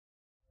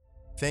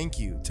Thank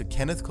you to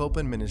Kenneth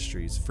Copeland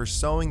Ministries for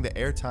sowing the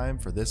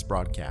airtime for this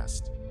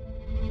broadcast.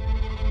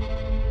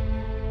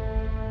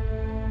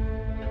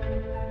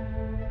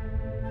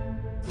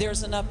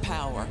 There's enough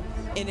power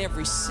in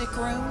every sick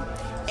room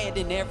and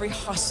in every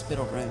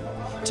hospital room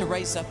to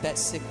raise up that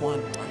sick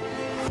one.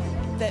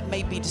 That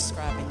may be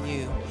describing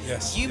you.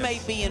 Yes. You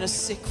may be in a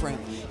sick room.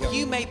 Yep.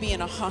 You may be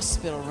in a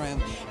hospital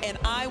room. And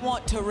I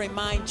want to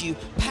remind you,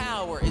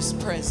 power is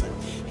present.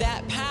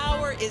 That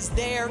power is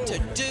there to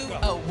do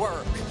a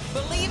work.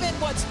 Believe in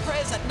what's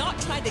present, not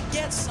trying to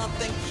get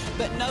something,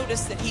 but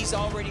notice that He's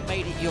already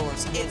made it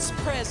yours. It's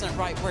present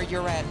right where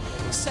you're at.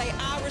 Say,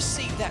 I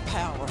receive that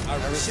power.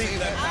 I receive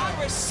that power.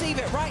 I receive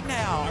it right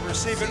now. I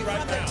receive it right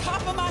From now. the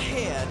top of my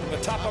head The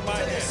top of my to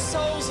the head.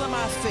 soles of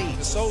my feet.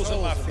 The soles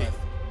of my feet.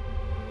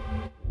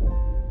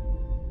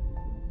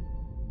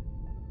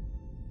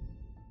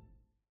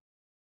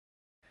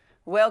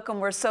 Welcome.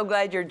 We're so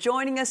glad you're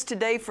joining us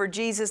today for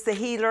Jesus the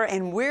Healer,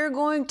 and we're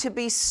going to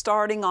be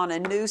starting on a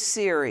new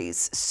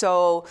series.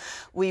 So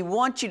we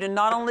want you to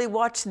not only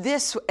watch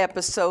this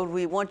episode,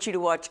 we want you to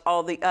watch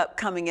all the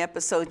upcoming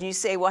episodes. And you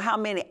say, well, how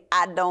many?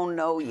 I don't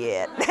know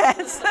yet.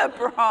 That's the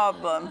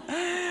problem.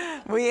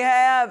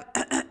 I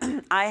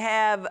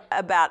have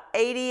about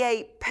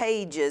 88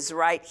 pages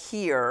right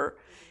here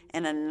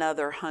and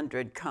another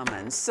 100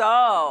 coming.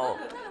 So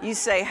you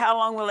say, how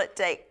long will it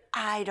take?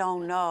 I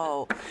don't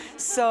know.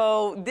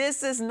 So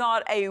this is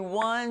not a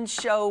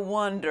one-show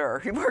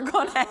wonder. We're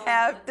going to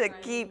have to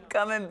keep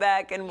coming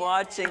back and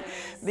watching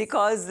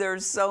because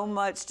there's so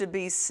much to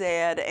be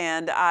said,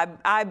 and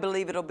I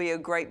believe it'll be a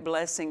great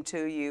blessing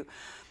to you.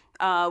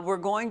 We're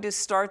going to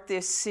start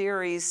this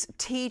series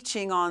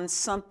teaching on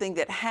something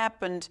that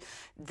happened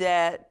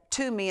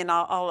to me, and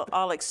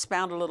I'll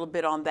expound a little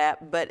bit on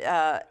that. But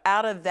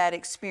out of that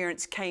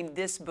experience came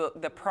this book,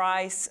 The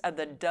Price of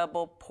the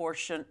Double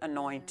Portion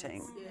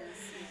Anointing. Yes.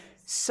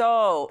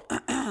 So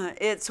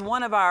it's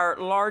one of our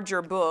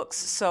larger books.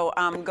 So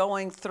I'm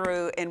going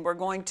through, and we're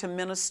going to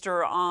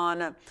minister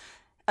on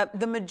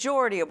the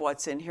majority of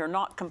what's in here,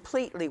 not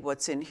completely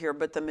what's in here,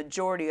 but the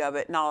majority of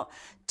it. And I'll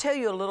tell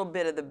you a little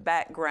bit of the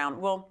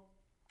background. Well,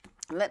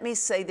 let me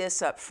say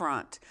this up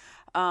front.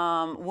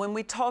 When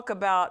we talk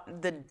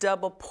about the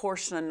double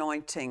portion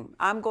anointing,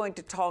 I'm going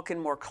to talk in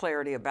more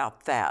clarity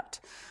about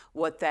that,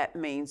 what that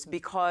means,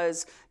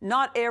 because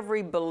not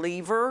every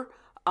believer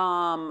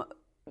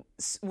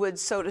would,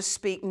 so to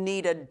speak,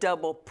 need a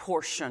double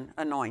portion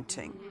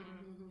anointing.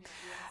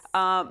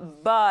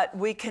 But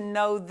we can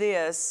know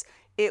this,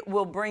 it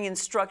will bring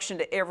instruction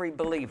to every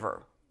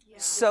believer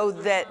so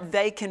that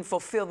they can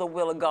fulfill the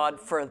will of God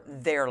for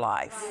their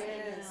life.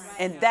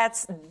 And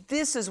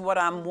this is what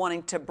I'm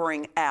wanting to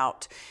bring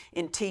out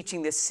in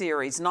teaching this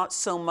series, not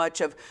so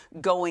much of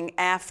going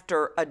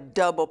after a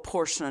double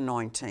portion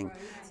anointing,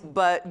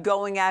 but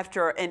going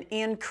after an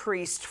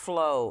increased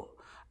flow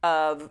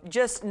of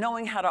just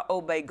knowing how to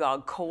obey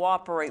God,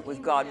 cooperate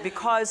with God.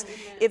 Because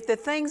if the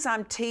things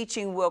I'm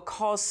teaching will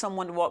cause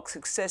someone to walk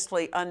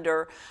successfully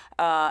under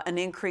an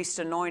increased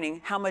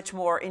anointing, how much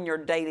more in your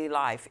daily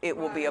life it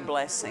will be a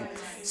blessing.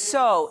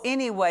 So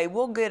anyway,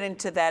 we'll get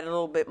into that a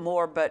little bit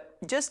more, but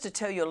just to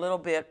tell you a little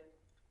bit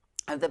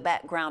of the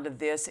background of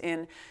this,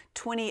 in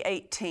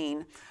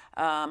 2018,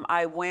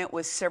 I went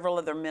with several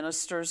other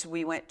ministers.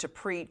 We went to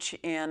preach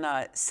in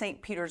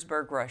St.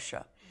 Petersburg,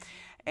 Russia.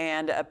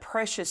 And a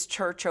precious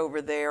church over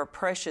there,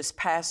 precious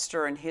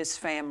pastor and his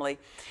family.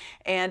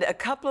 And a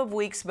couple of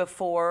weeks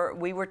before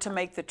we were to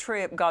make the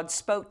trip, God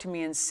spoke to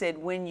me and said,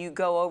 when you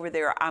go over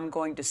there, I'm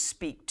going to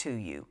speak to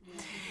you.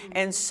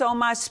 And so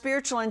my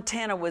spiritual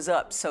antenna was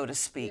up, so to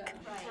speak,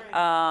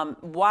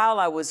 while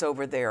I was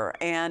over there.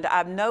 And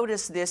I've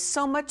noticed this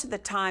so much of the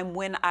time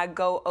when I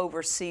go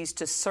overseas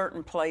to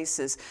certain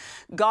places,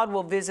 God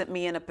will visit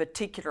me in a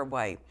particular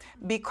way.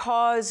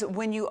 Because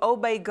when you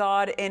obey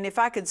God, and if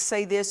I could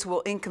say this,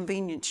 will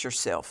inconvenience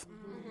yourself.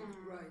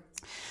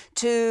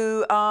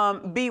 To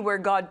be where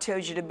God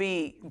tells you to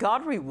be,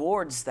 God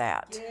rewards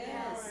that.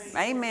 Yes.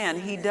 Amen.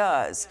 He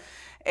does.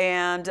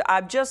 And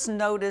I've just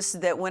noticed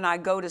that when I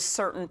go to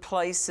certain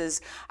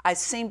places, I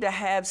seem to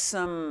have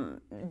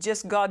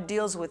just God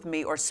deals with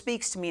me or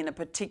speaks to me in a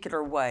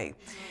particular way.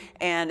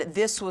 And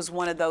this was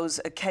one of those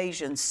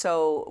occasions.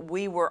 So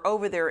we were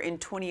over there in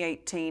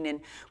 2018,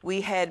 and we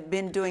had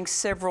been doing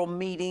several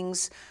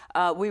meetings.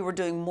 We were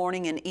doing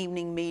morning and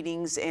evening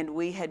meetings, and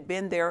we had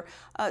been there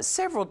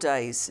several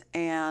days.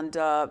 And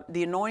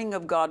the anointing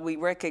of God, we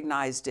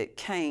recognized it,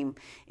 came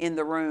in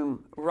the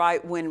room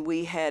right when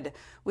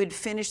we'd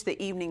finished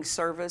the evening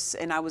service,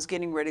 and I was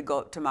getting ready to go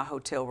up to my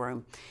hotel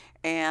room.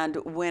 And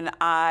when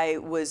I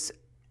was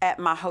at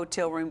my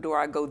hotel room door,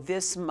 I go,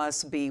 this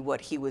must be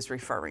what he was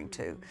referring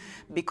to,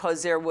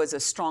 because there was a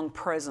strong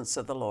presence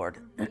of the Lord.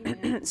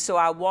 So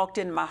I walked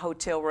into my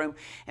hotel room,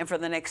 and for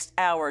the next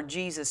hour,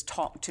 Jesus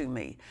talked to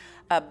me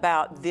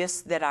about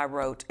this that I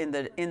wrote in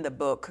the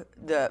book,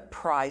 The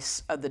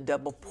Price of the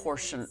Double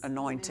Portion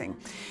Anointing.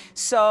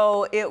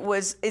 So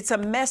it's a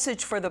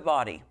message for the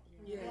body.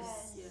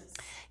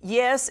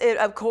 Yes,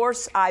 of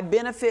course, I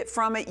benefit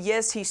from it.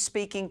 Yes, He's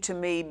speaking to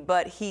me,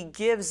 but He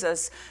gives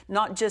us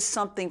not just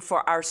something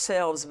for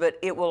ourselves, but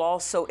it will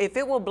also, if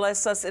it will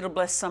bless us, it'll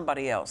bless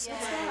somebody else.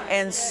 Yes.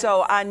 And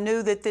so I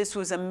knew that this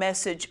was a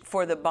message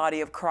for the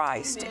body of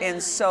Christ. Amen.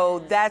 And so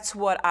that's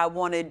what I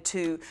wanted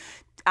to.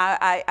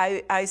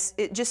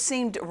 It just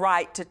seemed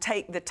right to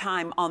take the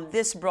time on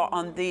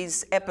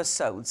these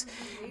episodes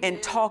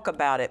and talk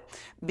about it,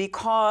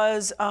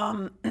 because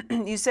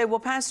you say, well,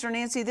 Pastor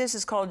Nancy, this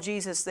is called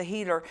Jesus the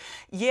Healer.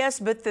 Yes,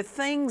 but the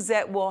things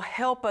that will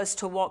help us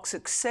to walk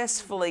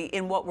successfully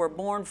in what we're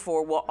born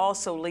for will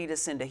also lead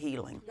us into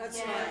healing. That's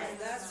right.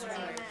 That's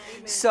right.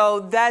 So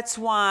that's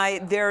why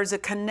there's a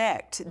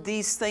connect.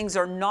 These things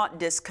are not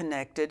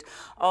disconnected.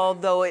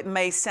 Although it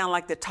may sound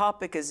like the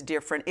topic is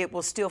different, it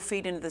will still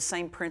feed into the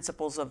same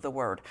principles of the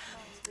Word.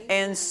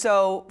 And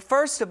so,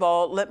 first of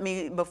all, let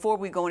me, before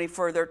we go any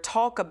further,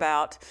 talk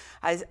about,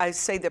 I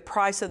say the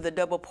price of the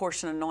double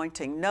portion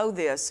anointing. Know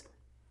this,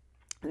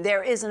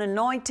 there is an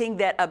anointing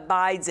that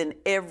abides in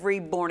every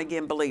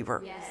born-again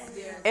believer. Yes.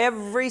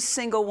 Every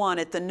single one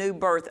at the new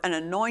birth, an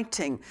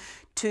anointing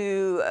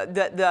to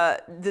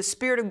the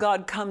Spirit of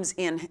God comes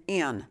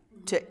in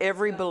to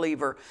every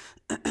believer,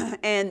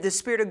 and the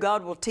Spirit of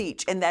God will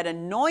teach, and that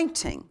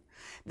anointing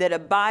that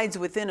abides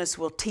within us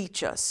will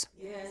teach us.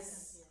 Yes.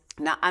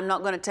 Now, I'm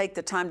not going to take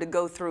the time to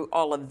go through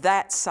all of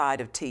that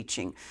side of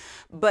teaching,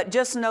 but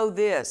just know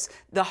this,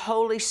 the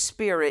Holy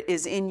Spirit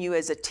is in you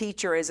as a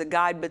teacher, as a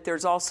guide, but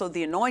there's also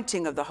the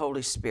anointing of the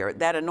Holy Spirit,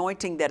 that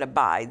anointing that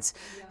abides,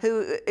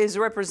 who is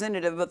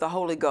representative of the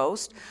Holy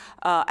Ghost,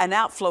 an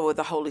outflow of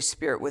the Holy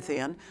Spirit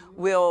within,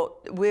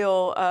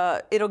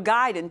 it'll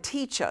guide and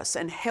teach us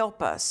and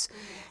help us.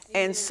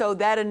 And so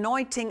that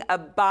anointing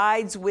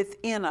abides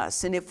within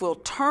us. And if we'll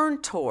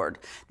turn toward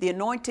the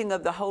anointing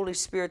of the Holy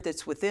Spirit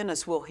that's within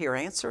us, we'll hear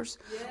answers,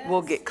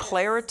 we'll get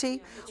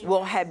clarity,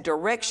 we'll have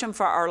direction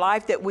for our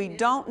life, that we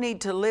don't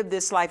need to live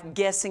this life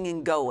guessing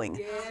and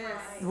going.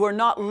 We're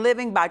not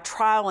living by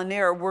trial and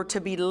error. We're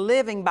to be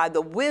living by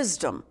the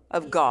wisdom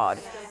of God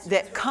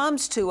that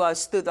comes to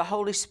us through the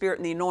Holy Spirit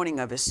and the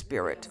anointing of His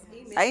Spirit.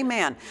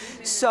 Amen.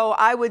 So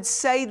I would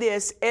say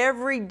this,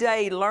 every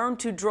day learn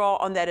to draw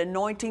on that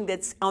anointing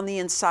that's on the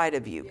inside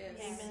of you.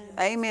 Yes.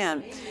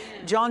 Amen.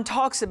 John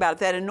talks about it,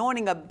 that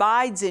anointing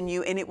abides in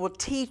you and it will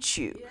teach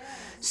you. Yes.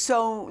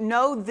 So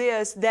know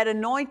this, that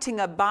anointing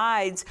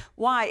abides.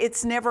 Why?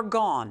 It's never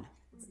gone.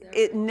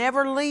 It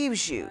never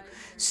leaves you.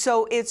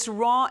 So it's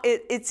wrong.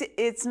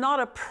 It's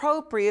not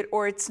appropriate,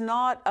 or it's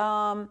not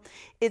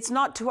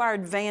to our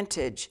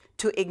advantage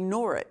to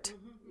ignore it.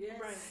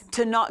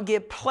 To not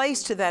give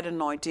place to that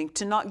anointing,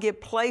 to not give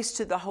place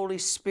to the Holy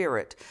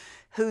Spirit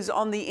who's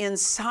on the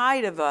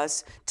inside of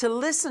us, to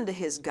listen to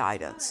His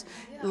guidance.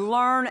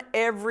 Learn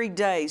every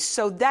day.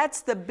 So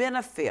that's the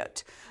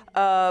benefit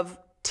of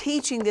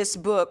teaching this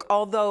book,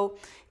 although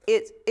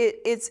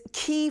it's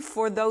key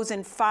for those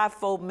in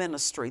fivefold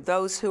ministry,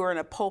 those who are in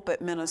a pulpit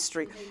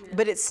ministry,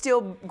 but it's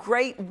still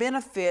great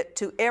benefit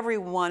to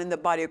everyone in the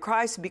body of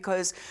Christ,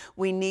 because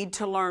we need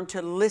to learn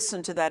to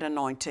listen to that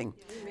anointing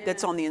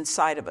that's on the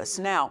inside of us.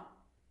 Now,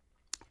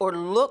 or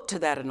look to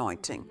that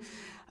anointing.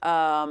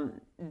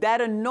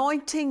 That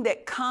anointing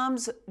that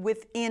comes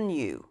within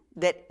you,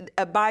 that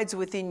abides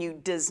within you,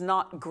 does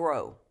not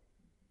grow.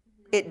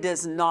 It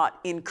does not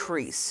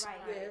increase.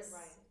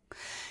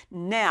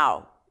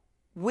 Now,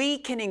 we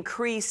can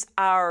increase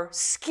our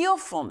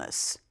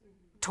skillfulness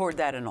toward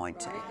that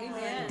anointing.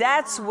 Amen.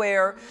 That's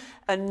where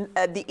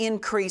the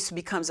increase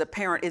becomes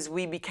apparent, is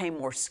we became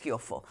more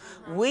skillful.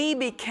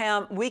 We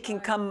can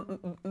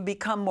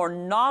become more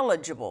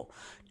knowledgeable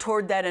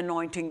toward that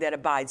anointing that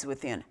abides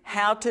within.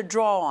 How to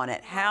draw on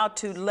it, how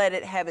to let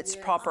it have its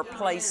proper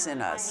place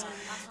in us.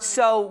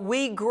 So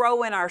we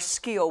grow in our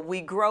skill,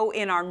 we grow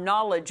in our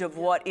knowledge of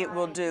what it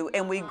will do,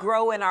 and we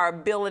grow in our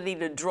ability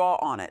to draw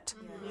on it.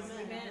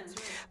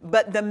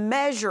 But the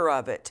measure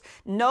of it,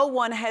 no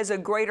one has a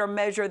greater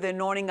measure of the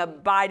anointing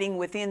abiding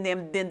within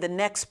them than the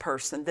next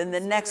person, than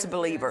the next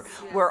believer.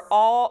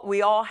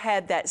 We all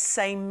have that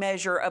same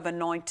measure of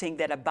anointing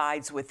that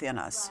abides within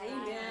us.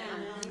 Amen.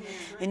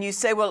 And you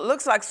say, well, it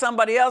looks like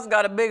somebody else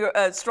got a bigger,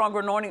 stronger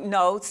anointing.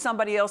 No,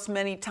 somebody else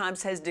many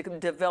times has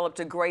developed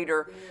a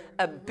greater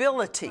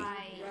ability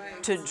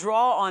to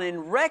draw on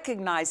and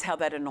recognize how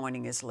that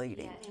anointing is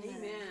leading.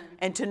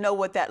 And to know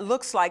what that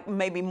looks like,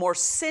 maybe more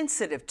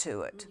sensitive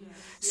to it.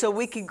 So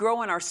we can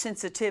grow in our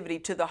sensitivity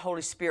to the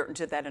Holy Spirit and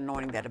to that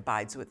anointing that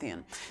abides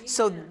within.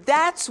 So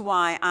that's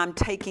why I'm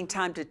taking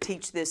time to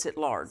teach this at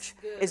large,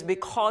 is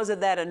because of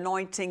that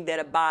anointing that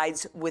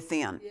abides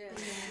within.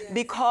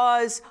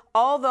 Because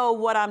although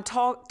what I'm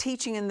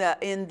teaching in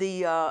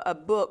the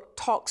book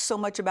talks so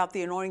much about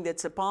the anointing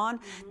that's upon,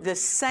 the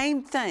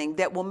same thing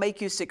that will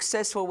make you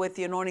successful with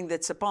the anointing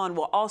that's upon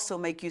will also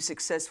make you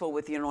successful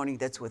with the anointing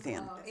that's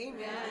within.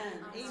 Amen.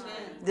 Amen.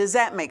 Does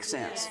that make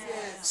sense?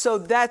 Yes. So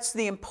that's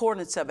the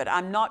importance of it.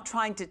 I'm not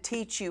trying to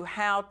teach you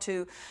how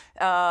to,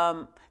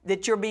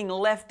 that you're being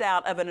left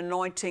out of an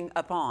anointing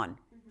upon.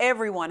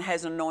 Everyone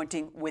has an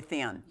anointing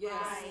within. Yes.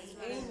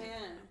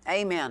 Amen.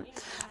 Amen.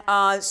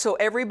 So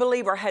every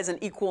believer has an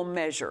equal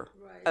measure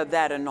of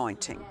that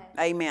anointing.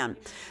 Amen.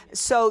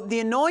 So the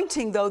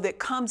anointing, though, that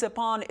comes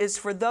upon is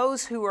for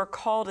those who are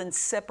called and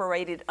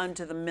separated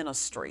unto the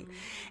ministry.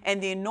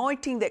 And the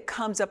anointing that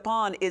comes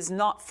upon is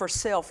not for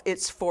self,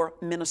 it's for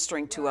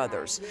ministering to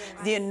others.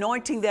 The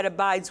anointing that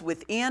abides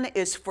within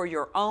is for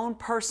your own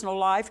personal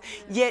life,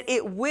 yet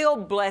it will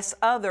bless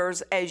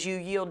others as you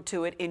yield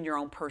to it in your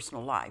own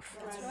personal life.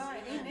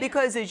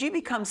 Because as you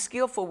become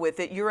skillful with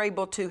it, you're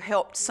able to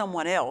help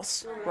someone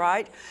else,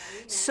 right?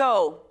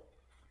 So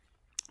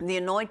the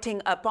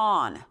anointing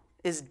upon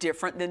is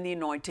different than the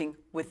anointing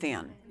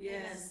within.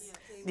 Yes.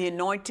 The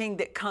anointing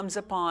that comes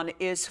upon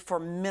is for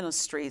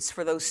ministries,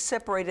 for those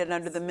separated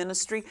under the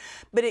ministry,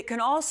 but it can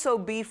also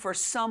be for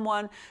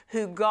someone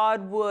who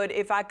God would,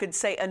 if I could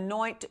say,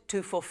 anoint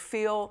to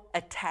fulfill a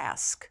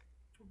task.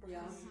 Yeah.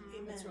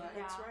 That's right.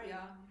 That's right.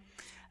 Yeah.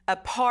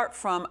 Apart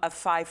from a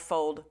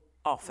fivefold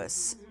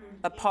office,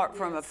 apart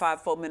from a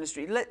fivefold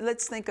ministry.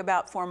 Let's think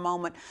about for a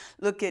moment,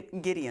 look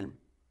at Gideon.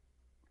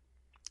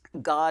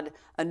 God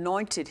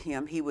anointed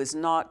him. He was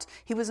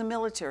a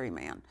military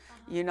man,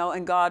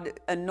 and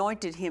God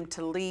anointed him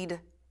to lead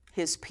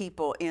his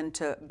people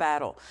into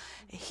battle.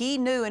 He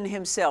knew in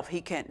himself he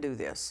can't do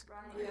this,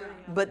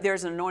 but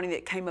there's an anointing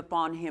that came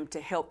upon him to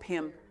help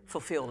him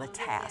fulfill a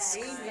task.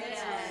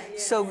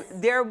 So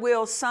there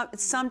will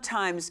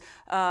sometimes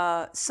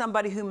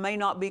somebody who may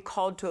not be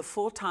called to a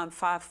full-time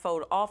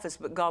fivefold office,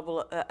 but God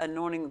will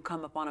anointing will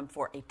come upon him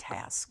for a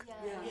task.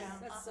 Yeah.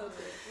 That's so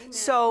good.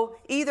 So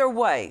either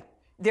way,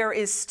 there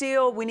is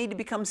still, we need to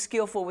become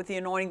skillful with the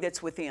anointing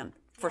that's within,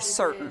 for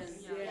certain.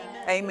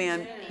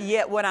 Amen.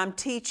 Yet what I'm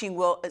teaching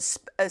will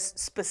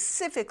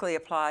specifically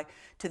apply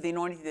to the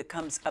anointing that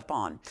comes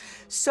upon.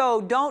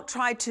 So don't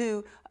try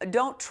to,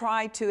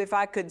 if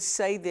I could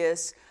say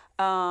this,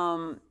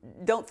 don't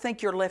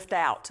think you're left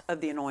out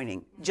of the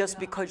anointing just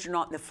because you're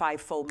not in the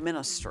fivefold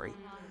ministry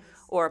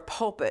or a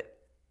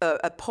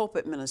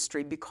pulpit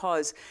ministry,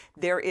 because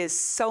there is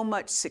so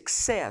much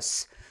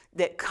success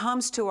that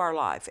comes to our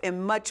life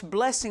and much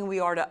blessing we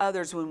are to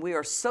others when we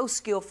are so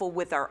skillful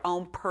with our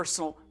own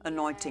personal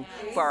anointing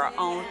for our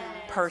own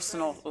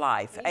personal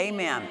life.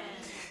 Amen.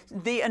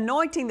 The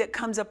anointing that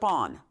comes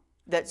upon,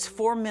 that's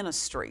for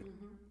ministry,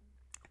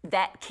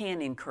 that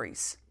can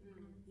increase.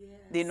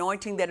 The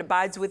anointing that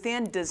abides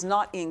within does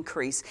not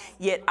increase,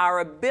 yet our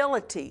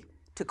ability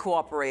to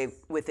cooperate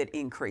with it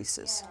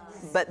increases.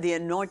 But the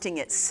anointing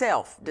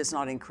itself does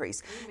not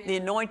increase. The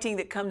anointing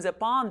that comes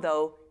upon,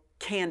 though,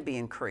 can be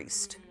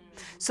increased.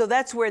 So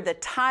that's where the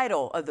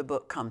title of the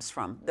book comes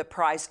from, The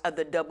Price of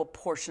the Double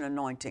Portion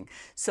Anointing.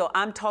 So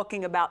I'm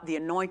talking about the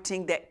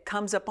anointing that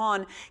comes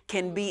upon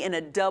can be in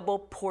a double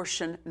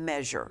portion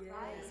measure.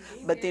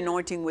 But the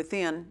anointing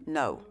within,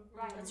 no.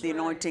 The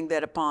anointing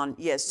that upon,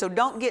 yes. So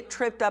don't get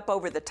tripped up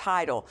over the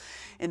title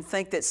and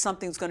think that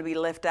something's going to be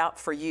left out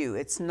for you.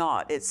 It's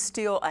not. It's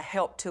still a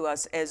help to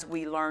us as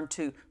we learn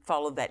to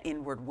follow that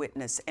inward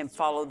witness and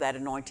follow that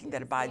anointing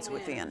that abides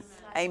within.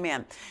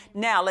 Amen.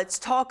 Now let's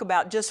talk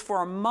about, just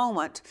for a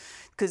moment,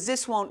 because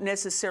this won't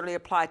necessarily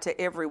apply to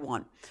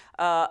everyone,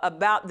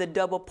 about the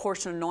double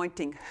portion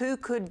anointing. Who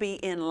could be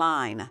in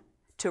line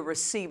to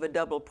receive a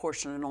double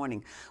portion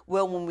anointing?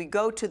 Well, when we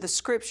go to the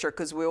scripture,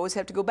 because we always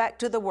have to go back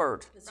to the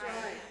word. That's right.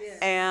 Yes.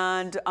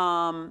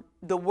 And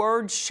the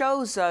word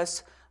shows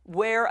us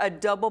where a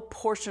double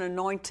portion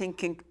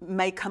anointing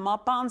may come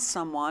up on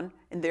someone.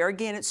 And there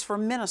again, it's for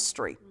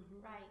ministry.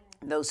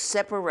 Those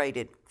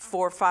separated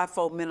for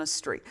fivefold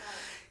ministry.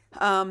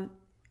 A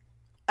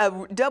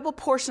double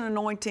portion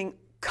anointing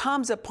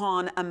comes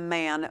upon a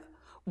man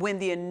when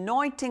the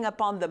anointing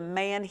upon the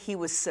man he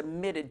was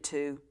submitted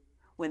to,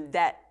 when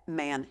that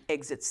man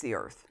exits the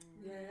earth.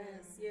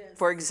 Yes.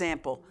 For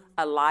example,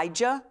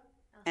 Elijah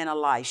and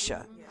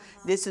Elisha.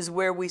 This is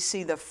where we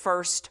see the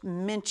first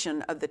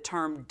mention of the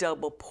term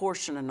double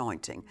portion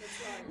anointing.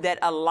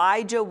 That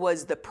Elijah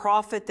was the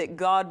prophet that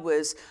God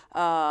was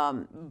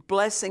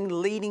blessing,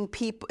 leading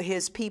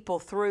his people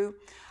through.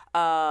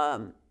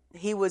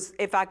 He was,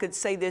 if I could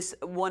say this,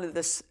 one of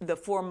the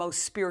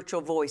foremost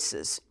spiritual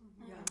voices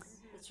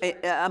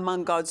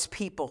among God's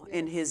people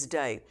in his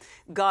day.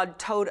 God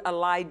told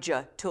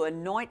Elijah to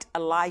anoint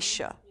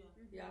Elisha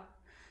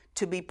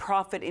to be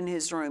prophet in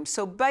his room.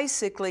 So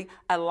basically,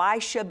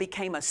 Elisha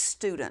became a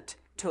student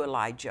to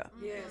Elijah.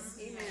 Yes.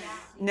 Amen.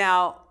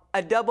 Now,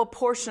 a double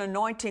portion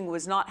anointing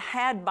was not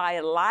had by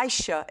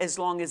Elisha as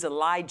long as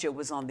Elijah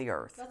was on the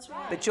earth. That's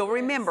right. But you'll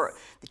remember,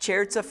 the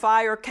chariots of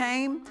fire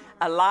came,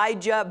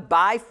 Elijah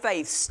by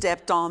faith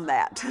stepped on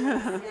that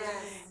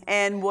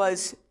and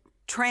was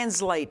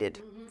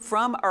translated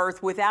from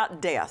earth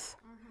without death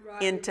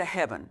into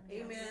heaven.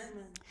 Amen.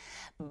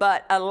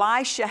 But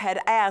Elisha had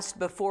asked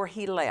before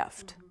he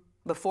left.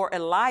 Before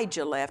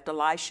Elijah left,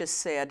 Elisha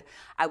said,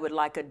 I would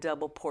like a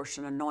double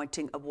portion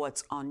anointing of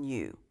what's on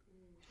you.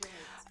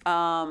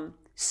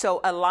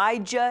 So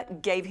Elijah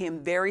gave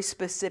him very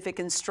specific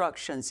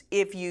instructions.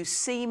 If you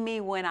see me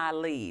when I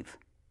leave,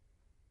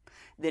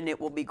 then it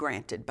will be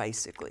granted,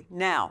 basically.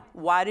 Now,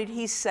 why did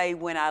he say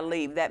when I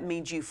leave? That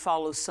means you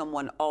follow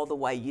someone all the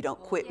way. You don't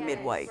quit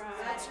midway.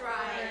 That's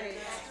right.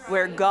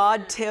 Where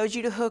God tells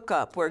you to hook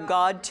up, where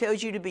God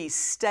tells you to be,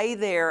 stay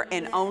there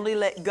and only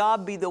let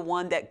God be the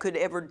one that could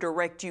ever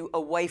direct you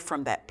away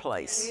from that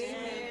place.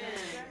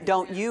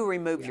 Don't you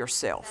remove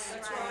yourself.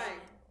 That's right.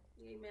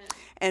 Amen.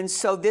 And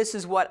so this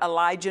is what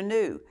Elijah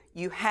knew.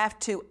 You have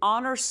to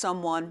honor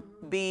someone,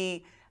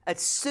 be a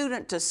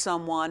student to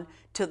someone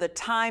to the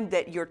time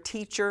that your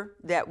teacher,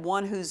 that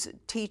one who's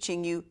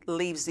teaching you,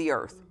 leaves the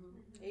earth.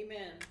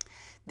 Amen.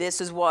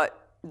 This is what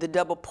the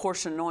double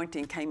portion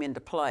anointing came into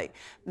play.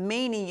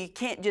 Meaning you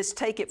can't just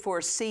take it for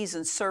a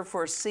season, serve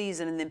for a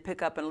season, and then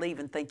pick up and leave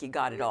and think you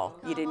got it all.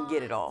 You didn't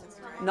get it all.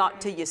 Not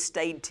till you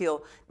stayed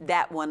till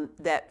that one,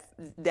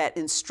 that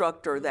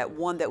instructor, that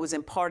one that was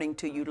imparting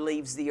to you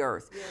leaves the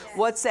earth.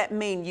 What's that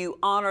mean? You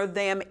honor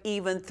them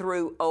even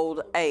through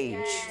old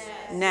age.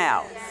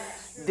 Now,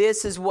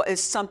 this is what is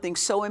something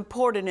so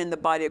important in the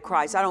body of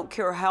Christ. I don't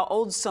care how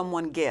old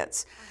someone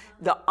gets.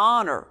 The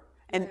honor.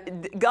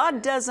 And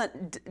God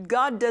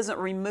doesn't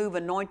remove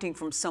anointing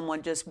from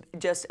someone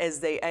just as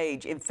they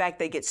age. In fact,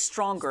 they get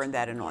stronger in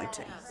that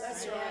anointing.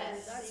 That's right.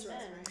 That's right.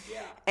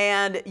 Yeah.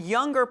 And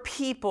younger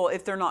people,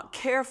 if they're not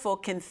careful,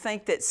 can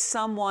think that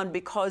someone,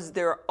 because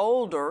they're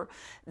older,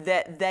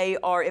 that they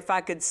are, if I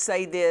could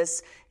say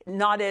this,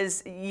 not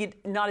as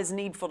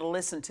needful to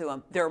listen to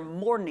them. They're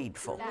more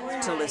needful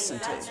to listen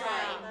to. That's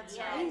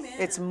right.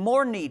 It's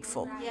more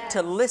needful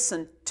to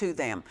listen to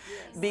them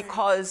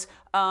because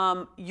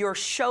you're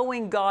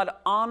showing God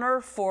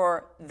honor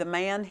for the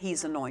man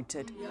he's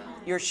anointed.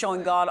 You're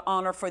showing God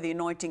honor for the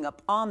anointing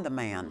upon the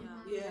man.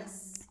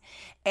 Yes.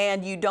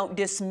 And you don't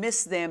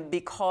dismiss them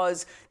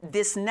because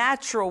this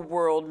natural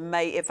world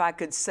may, if I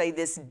could say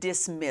this,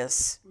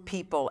 dismiss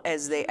people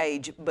as they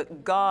age.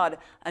 But God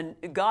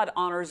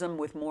honors them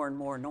with more and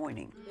more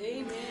anointing.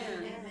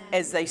 Amen.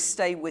 As they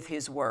stay with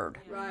His Word.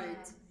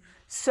 Right.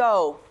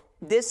 So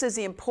this is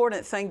the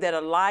important thing that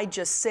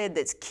Elijah said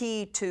that's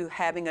key to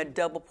having a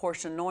double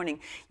portion anointing.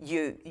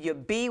 You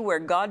be where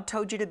God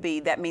told you to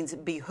be. That means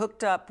be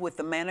hooked up with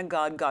the man of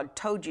God God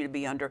told you to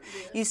be under.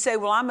 You say,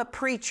 well, I'm a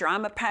preacher,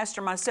 I'm a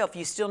pastor myself.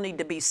 You still need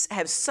to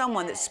have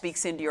someone that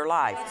speaks into your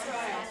life.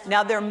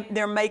 Now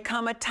there may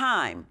come a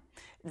time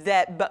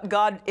that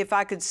God, if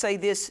I could say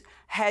this,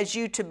 has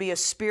you to be a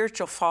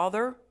spiritual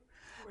father,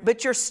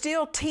 but you're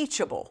still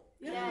teachable.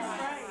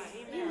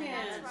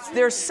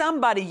 There's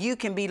somebody you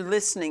can be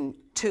listening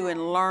to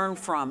and learn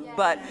from.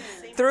 But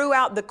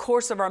throughout the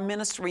course of our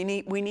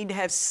ministry, we need to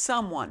have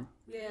someone,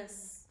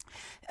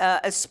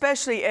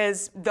 especially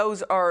as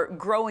those are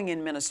growing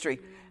in ministry.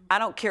 I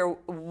don't care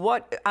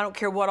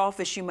what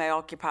office you may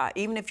occupy.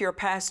 Even if you're a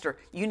pastor,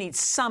 you need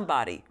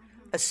somebody,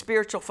 a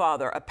spiritual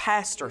father, a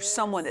pastor,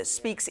 someone that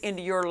speaks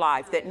into your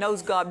life, that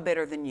knows God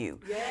better than you.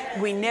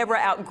 We never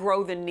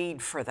outgrow the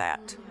need for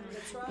that.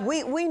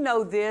 We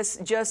know this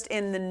just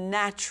in the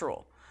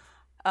natural.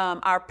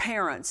 Our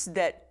parents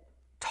that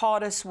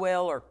taught us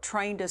well or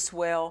trained us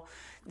well,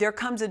 there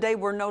comes a day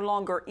we're no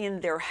longer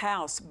in their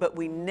house, but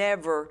we're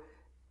never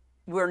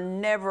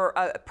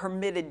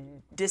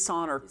permitted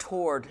dishonor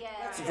toward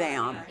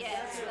them.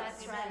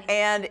 That's right.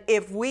 And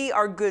if we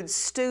are good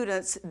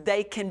students,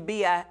 they can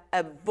be a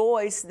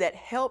voice that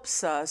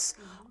helps us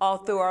all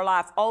through our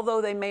life,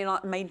 although they may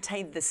not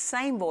maintain the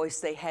same voice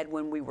they had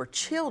when we were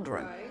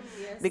children,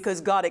 because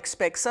God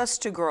expects us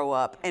to grow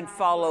up and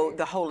follow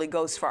the Holy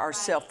Ghost for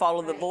ourselves,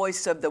 follow the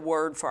voice of the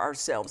Word for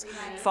ourselves,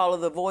 follow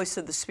the voice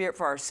of the Spirit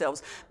for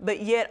ourselves.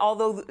 But yet,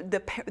 although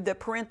the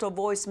parental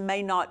voice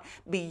may not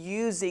be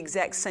used the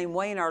exact same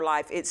way in our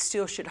life, it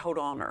still should hold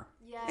honor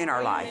in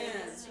our life.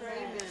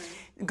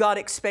 God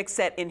expects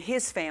that in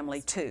His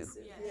family too.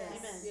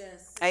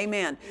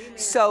 Amen.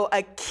 So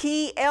a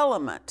key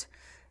element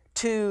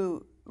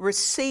to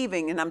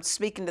receiving, and I'm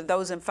speaking to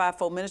those in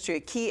fivefold ministry, a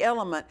key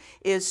element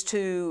is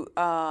to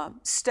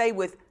stay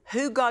with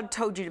who God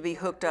told you to be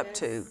hooked up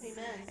to,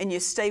 and you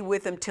stay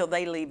with them till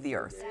they leave the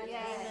earth.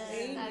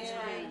 That's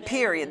right.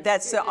 Period.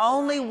 That's the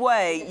only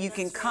way you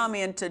can come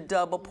into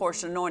double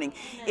portion anointing.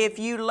 If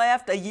you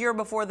left a year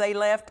before they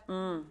left,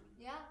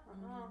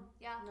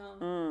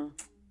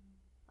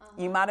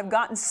 you might have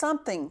gotten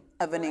something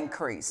of an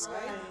increase.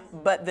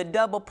 But the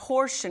double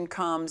portion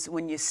comes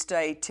when you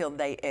stay till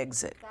they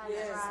exit.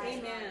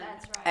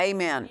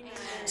 Amen.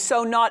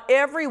 So not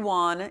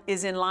everyone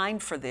is in line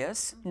for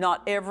this.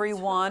 Not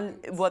everyone,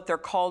 what they're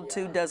called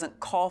to, doesn't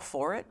call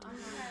for it.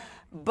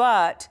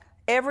 But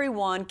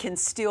everyone can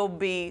still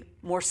be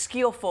more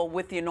skillful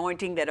with the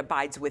anointing that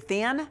abides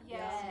within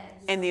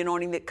and the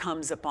anointing that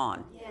comes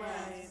upon.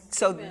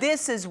 So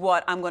this is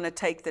what I'm going to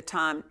take the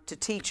time to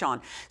teach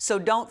on. So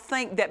don't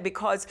think that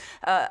because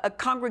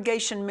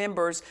congregation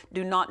members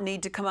do not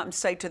need to come up and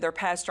say to their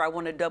pastor, I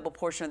want a double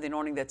portion of the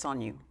anointing that's on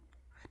you.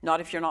 Not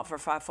if you're not for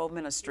fivefold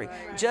ministry.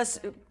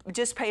 Just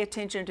pay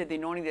attention to the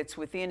anointing that's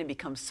within and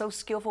become so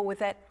skillful with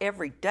that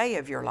every day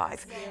of your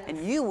life. And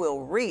you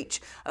will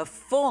reach a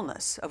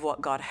fullness of what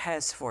God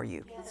has for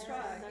you. That's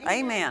right.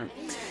 Amen.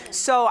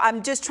 So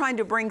I'm just trying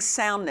to bring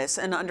soundness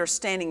and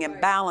understanding and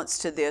balance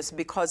to this,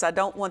 because I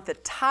don't want the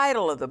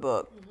title of the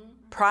book,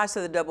 Price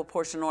of the Double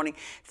Portion Anointing,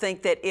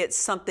 think that it's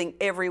something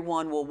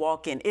everyone will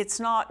walk in. It's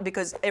not,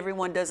 because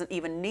everyone doesn't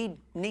even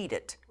need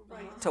it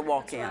to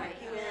walk in.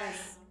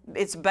 Yes.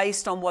 It's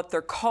based on what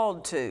they're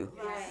called to,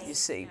 you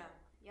see.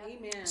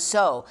 Amen.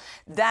 So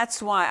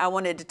that's why I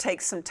wanted to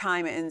take some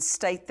time and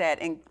state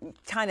that and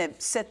kind of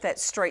set that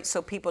straight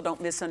so people don't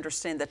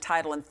misunderstand the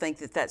title and think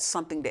that that's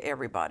something to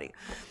everybody.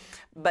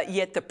 But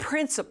yet the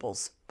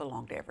principles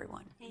belong to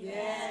everyone.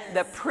 Yes.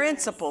 The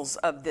principles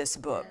of this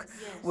book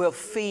will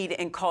feed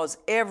and cause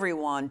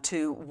everyone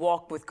to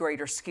walk with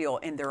greater skill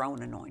in their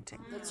own anointing.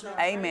 That's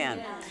right.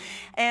 Amen.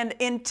 And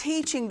in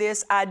teaching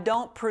this, I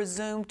don't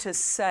presume to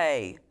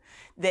say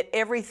that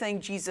everything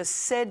Jesus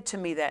said to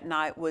me that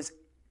night was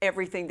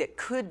everything that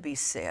could be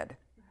said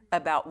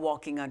about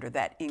walking under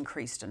that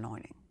increased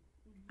anointing.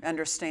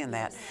 Understand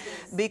that.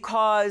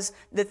 Because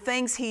the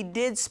things he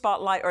did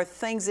spotlight are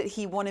things that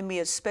he wanted me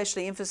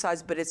especially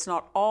emphasize, but it's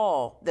not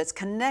all that's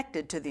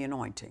connected to the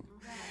anointing.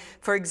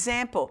 For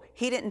example,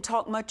 he didn't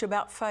talk much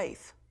about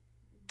faith.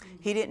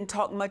 He didn't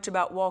talk much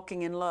about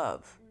walking in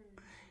love.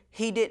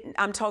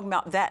 I'm talking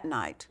about that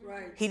night.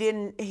 Right. He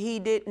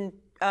didn't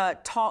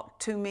talk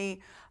to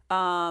me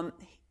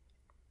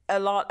a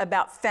lot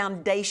about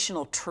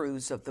foundational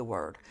truths of the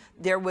Word.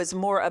 There was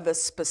more of a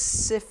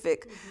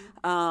specific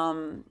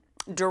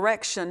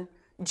direction,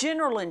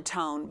 general in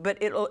tone, but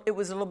it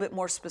was a little bit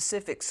more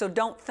specific. So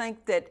don't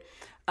think that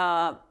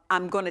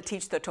I'm going to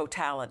teach the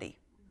totality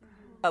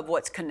of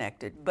what's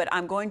connected, but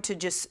I'm going to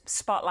just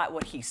spotlight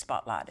what he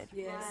spotlighted.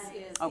 Yes.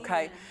 Yes.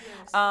 Okay.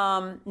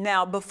 Amen. Yes.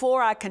 Now,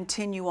 before I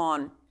continue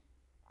on,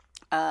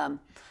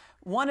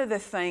 one of the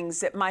things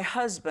that my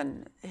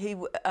husband,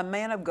 a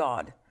man of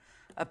God,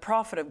 a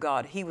prophet of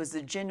God, he was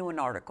the genuine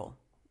article.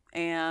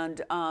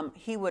 And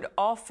he would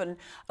often,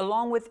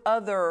 along with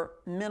other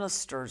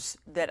ministers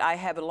that I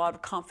have a lot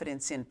of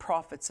confidence in,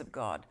 prophets of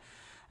God,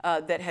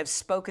 that have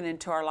spoken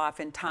into our life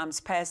in times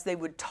past, they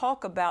would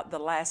talk about the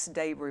last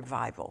day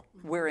revival.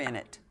 We're in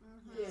it.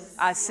 Yes.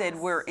 I said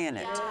we're in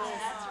it.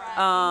 That's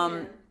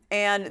right.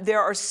 And there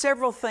are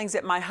several things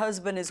that my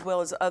husband as well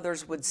as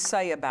others would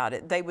say about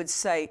it. They would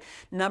say,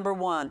 number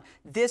one,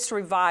 this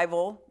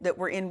revival that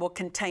we're in will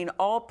contain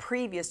all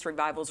previous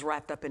revivals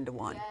wrapped up into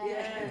one.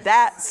 Yes.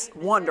 That's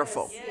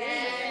wonderful.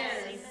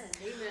 Yes.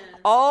 Amen.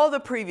 All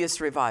the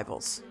previous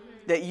revivals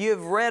that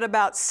you've read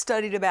about,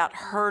 studied about,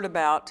 heard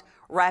about,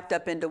 wrapped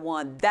up into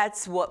one.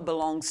 That's what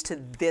belongs to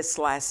this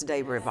last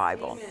day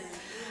revival.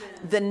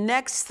 The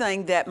next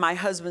thing that my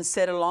husband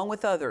said, along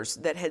with others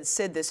that had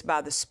said this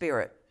by the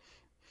Spirit,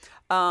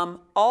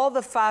 all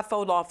the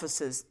fivefold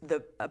offices,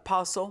 the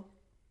apostle,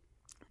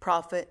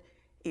 prophet,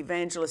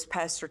 evangelist,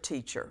 pastor,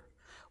 teacher,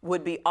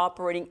 would be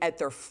operating at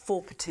their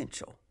full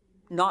potential,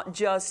 not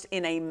just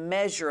in a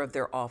measure of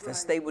their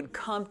office. They would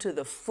come to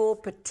the full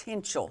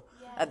potential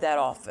of that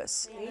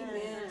office.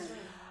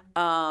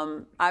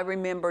 I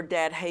remember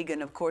Dad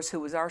Hagin, of course,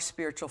 who was our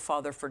spiritual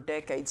father for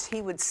decades.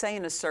 He would say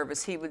in a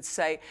service, he would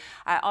say,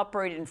 I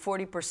operated in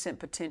 40%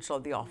 potential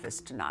of the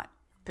office tonight,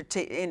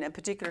 in a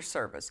particular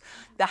service.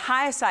 The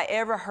highest I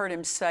ever heard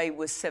him say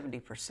was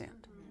 70%.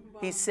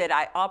 He said,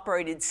 I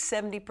operated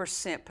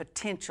 70%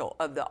 potential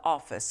of the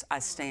office I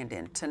stand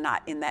in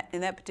tonight, in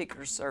that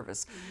particular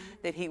service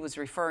that he was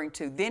referring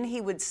to. Then he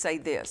would say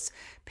this.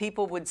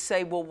 People would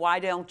say, well, why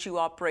don't you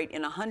operate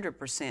in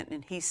 100%?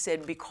 And he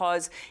said,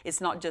 because it's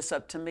not just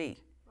up to me.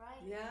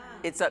 Yeah.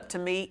 It's up to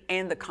me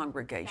and the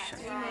congregation.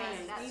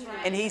 That's right.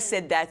 And he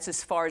said that's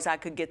as far as I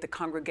could get the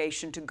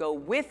congregation to go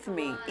with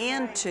me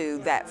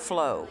into that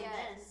flow.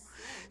 Yes.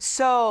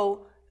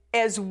 So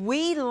as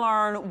we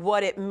learn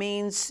what it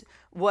means,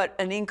 what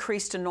an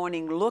increased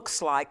anointing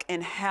looks like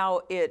and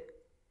how it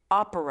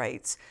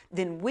operates,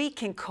 then we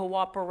can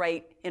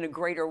cooperate in a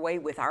greater way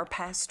with our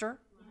pastor.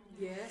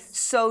 Yes.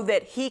 So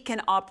that he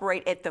can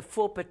operate at the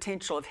full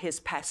potential of his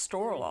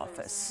pastoral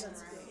office.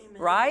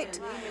 Right?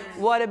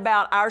 What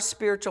about our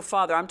spiritual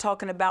father? I'm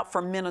talking about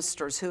for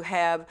ministers who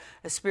have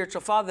a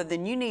spiritual father.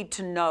 Then you need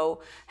to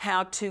know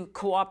how to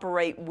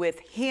cooperate with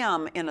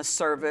him in a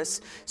service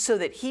so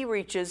that he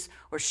reaches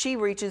or she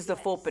reaches the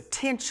full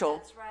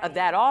potential of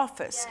that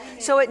office.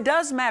 So it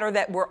does matter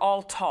that we're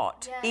all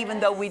taught, even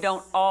though we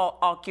don't all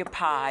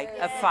occupy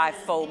a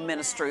fivefold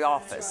ministry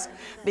office,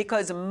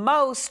 because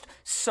most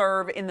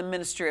serve in the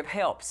ministry of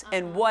helps.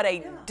 And what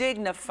a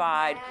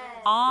dignified,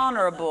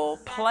 honorable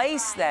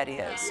place that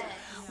is.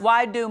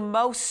 Why do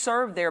most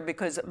serve there?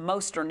 Because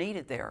most are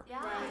needed there.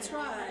 That's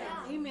right.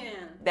 Amen.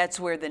 That's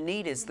where the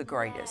need is the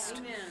greatest.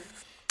 Amen.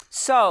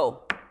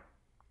 So,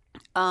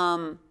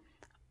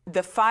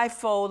 the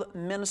fivefold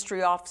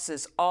ministry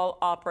offices all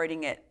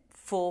operating at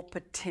full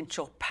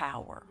potential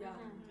power. Yeah.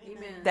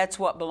 Amen. That's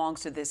what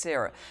belongs to this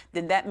era.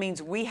 Then that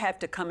means we have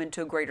to come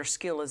into a greater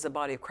skill as the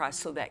body of Christ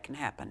so that can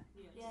happen.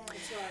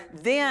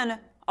 Then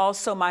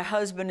also my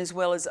husband as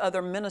well as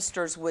other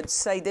ministers would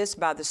say this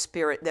by the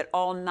Spirit, that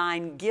all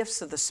 9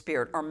 gifts of the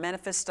Spirit are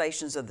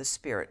manifestations of the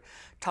Spirit.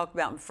 Talked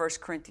about in 1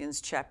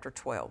 Corinthians chapter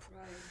 12.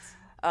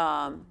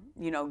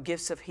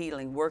 Gifts of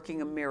healing,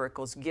 working of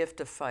miracles,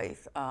 gift of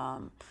faith,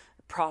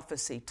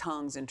 prophecy,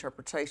 tongues,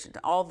 interpretation,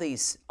 all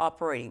these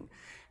operating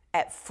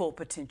at full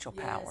potential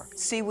power.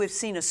 See, we've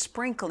seen a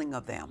sprinkling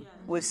of them.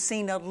 We've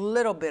seen a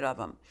little bit of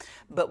them.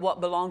 But what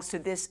belongs to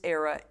this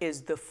era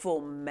is the full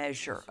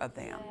measure of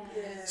them.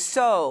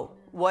 So,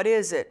 what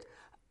is it?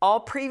 All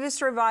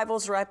previous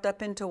revivals wrapped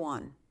up into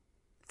one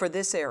for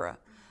this era.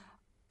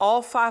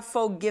 All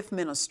 5-fold gift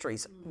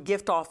ministries,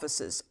 gift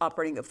offices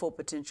operating at full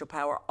potential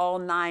power. All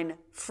 9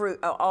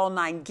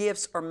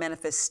 gifts or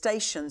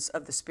manifestations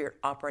of the Spirit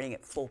operating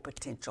at full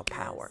potential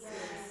power.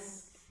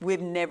 We've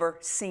never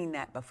seen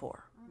that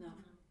before.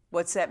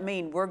 What's that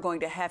mean? We're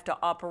going to have to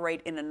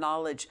operate in a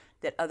knowledge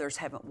that others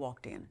haven't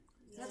walked in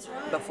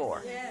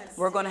before.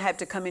 We're going to have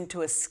to come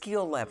into a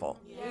skill level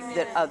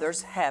that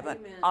others haven't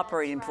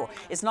operated in before.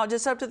 It's not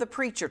just up to the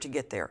preacher to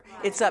get there.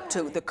 It's up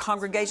to the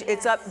congregation.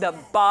 It's up the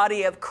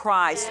body of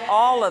Christ.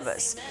 All of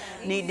us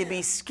need to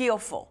be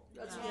skillful.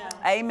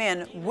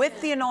 Amen. With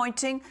the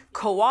anointing,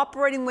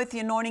 cooperating with the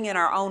anointing in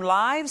our own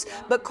lives.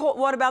 But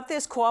what about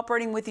this?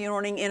 Cooperating with the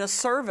anointing in a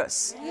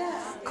service.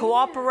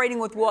 Cooperating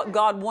with what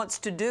God wants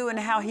to do and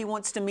how He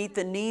wants to meet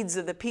the needs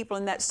of the people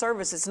in that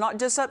service. It's not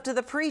just up to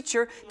the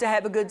preacher to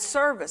have a good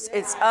service.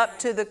 It's up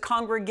to the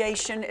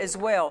congregation as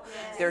well.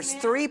 There's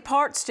 3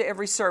 parts to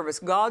every service.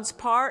 God's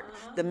part,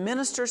 the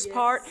minister's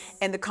part,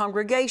 and the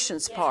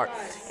congregation's part.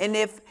 And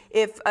if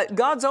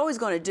God's always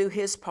going to do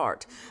His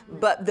part,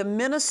 but the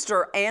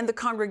minister and the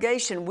congregation,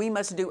 we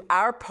must do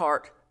our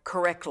part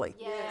correctly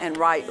and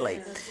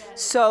rightly.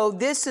 So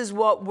this is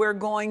what we're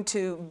going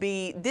to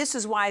be. This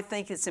is why I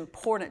think it's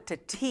important to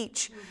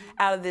teach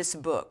out of this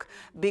book,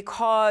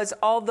 because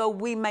although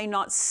we may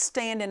not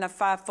stand in a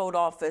 5-fold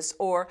office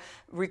or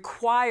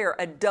require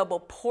a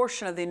double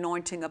portion of the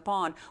anointing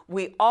upon,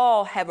 we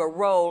all have a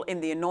role in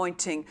the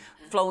anointing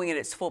flowing at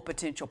its full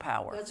potential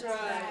power. That's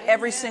right.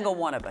 Every single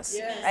one of us.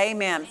 Yes.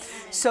 Amen.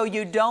 So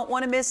you don't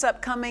want to miss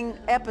upcoming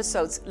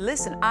episodes.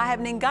 Listen, I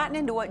haven't even gotten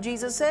into what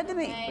Jesus said to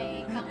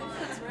me.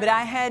 But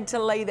I had to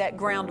lay that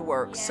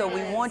groundwork. So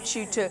we want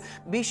you to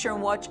be sure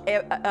and watch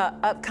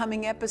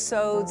upcoming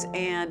episodes.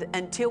 And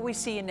until we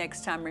see you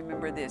next time,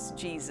 remember this: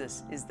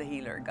 Jesus is the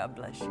healer. God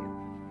bless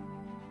you.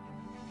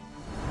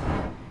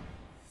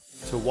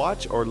 To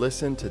watch or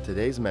listen to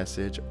today's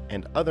message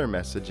and other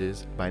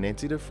messages by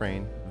Nancy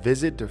Dufresne,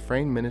 visit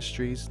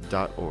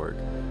DufresneMinistries.org.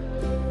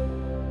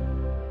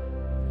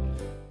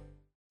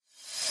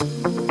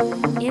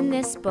 In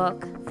this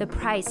book, The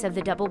Price of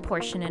the Double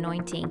Portion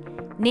Anointing,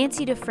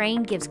 Nancy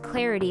Dufresne gives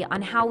clarity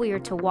on how we are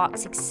to walk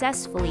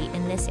successfully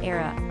in this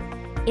era.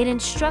 It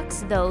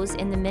instructs those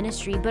in the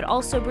ministry, but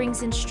also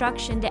brings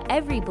instruction to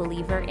every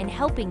believer in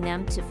helping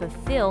them to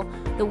fulfill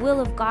the will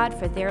of God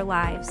for their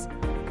lives.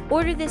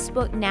 Order this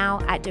book now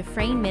at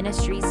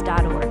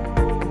DufresneMinistries.org.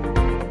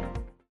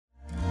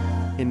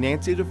 In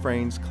Nancy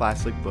Dufresne's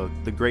classic book,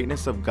 The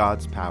Greatness of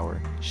God's Power,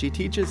 she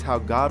teaches how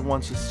God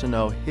wants us to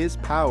know His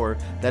power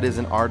that is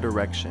in our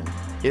direction.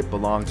 It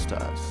belongs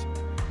to us.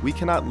 We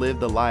cannot live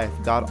the life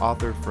God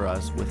authored for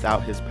us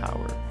without His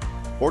power.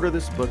 Order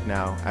this book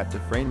now at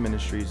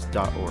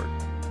DufresneMinistries.org.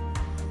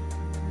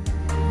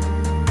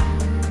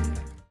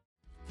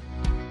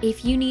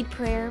 If you need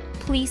prayer,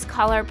 please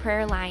call our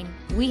prayer line.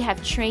 We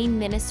have trained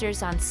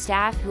ministers on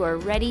staff who are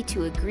ready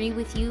to agree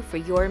with you for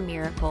your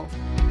miracle.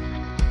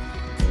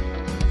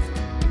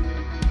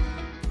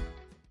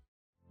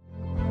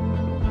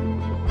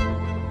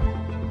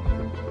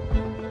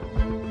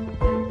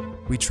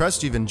 We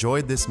trust you've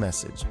enjoyed this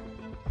message.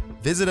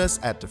 Visit us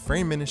at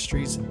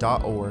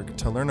DufresneMinistries.org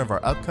to learn of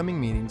our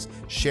upcoming meetings,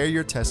 share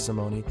your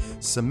testimony,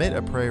 submit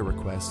a prayer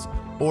request,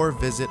 or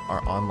visit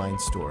our online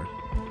store.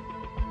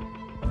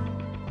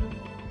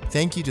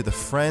 Thank you to the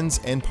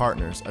friends and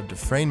partners of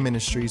Dufresne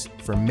Ministries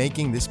for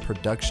making this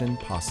production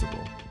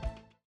possible.